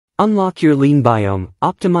Unlock your LeanBiome,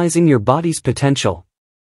 optimizing your body's potential.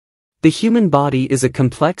 The human body is a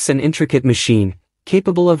complex and intricate machine,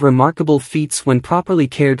 capable of remarkable feats when properly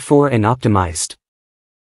cared for and optimized.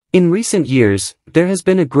 In recent years, there has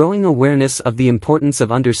been a growing awareness of the importance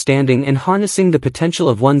of understanding and harnessing the potential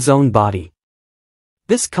of one's own body.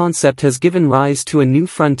 This concept has given rise to a new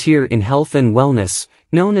frontier in health and wellness,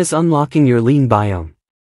 known as unlocking your LeanBiome.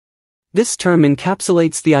 This term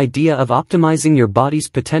encapsulates the idea of optimizing your body's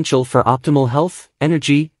potential for optimal health,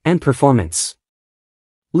 energy, and performance.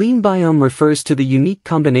 LeanBiome refers to the unique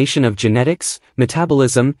combination of genetics,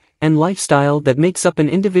 metabolism, and lifestyle that makes up an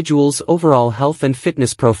individual's overall health and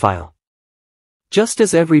fitness profile. Just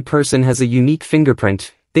as every person has a unique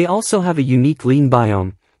fingerprint, they also have a unique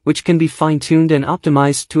LeanBiome, which can be fine-tuned and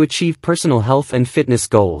optimized to achieve personal health and fitness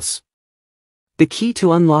goals. The key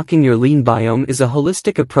to unlocking your LeanBiome is a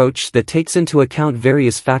holistic approach that takes into account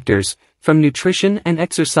various factors, from nutrition and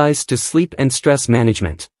exercise to sleep and stress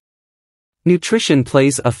management. Nutrition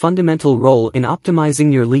plays a fundamental role in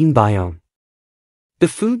optimizing your LeanBiome. The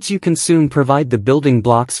foods you consume provide the building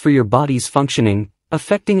blocks for your body's functioning,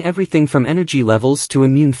 affecting everything from energy levels to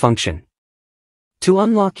immune function. To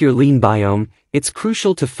unlock your LeanBiome, it's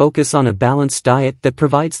crucial to focus on a balanced diet that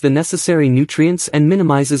provides the necessary nutrients and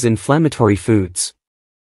minimizes inflammatory foods.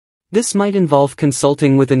 This might involve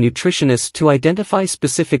consulting with a nutritionist to identify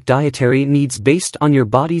specific dietary needs based on your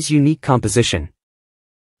body's unique composition.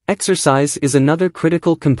 Exercise is another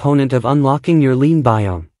critical component of unlocking your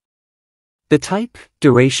LeanBiome. The type,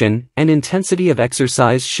 duration, and intensity of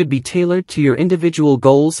exercise should be tailored to your individual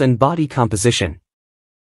goals and body composition.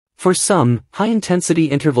 For some, high-intensity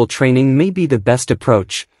interval training may be the best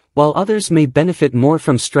approach, while others may benefit more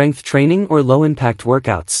from strength training or low-impact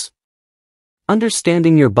workouts.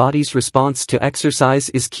 Understanding your body's response to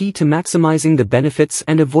exercise is key to maximizing the benefits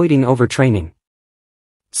and avoiding overtraining.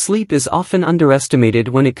 Sleep is often underestimated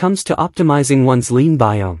when it comes to optimizing one's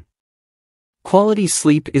LeanBiome. Quality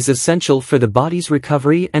sleep is essential for the body's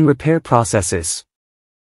recovery and repair processes.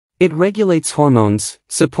 It regulates hormones,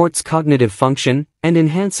 supports cognitive function, and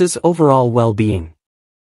enhances overall well-being.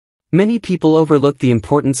 Many people overlook the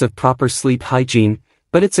importance of proper sleep hygiene,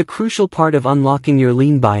 but it's a crucial part of unlocking your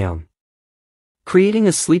LeanBiome. Creating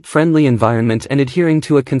a sleep-friendly environment and adhering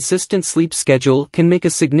to a consistent sleep schedule can make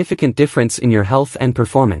a significant difference in your health and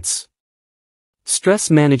performance.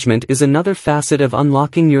 Stress management is another facet of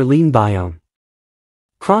unlocking your LeanBiome.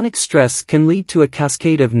 Chronic stress can lead to a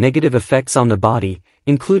cascade of negative effects on the body,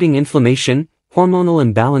 including inflammation, hormonal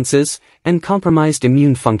imbalances, and compromised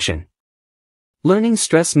immune function. Learning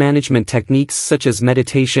stress management techniques such as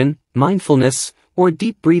meditation, mindfulness, or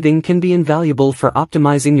deep breathing can be invaluable for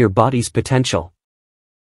optimizing your body's potential.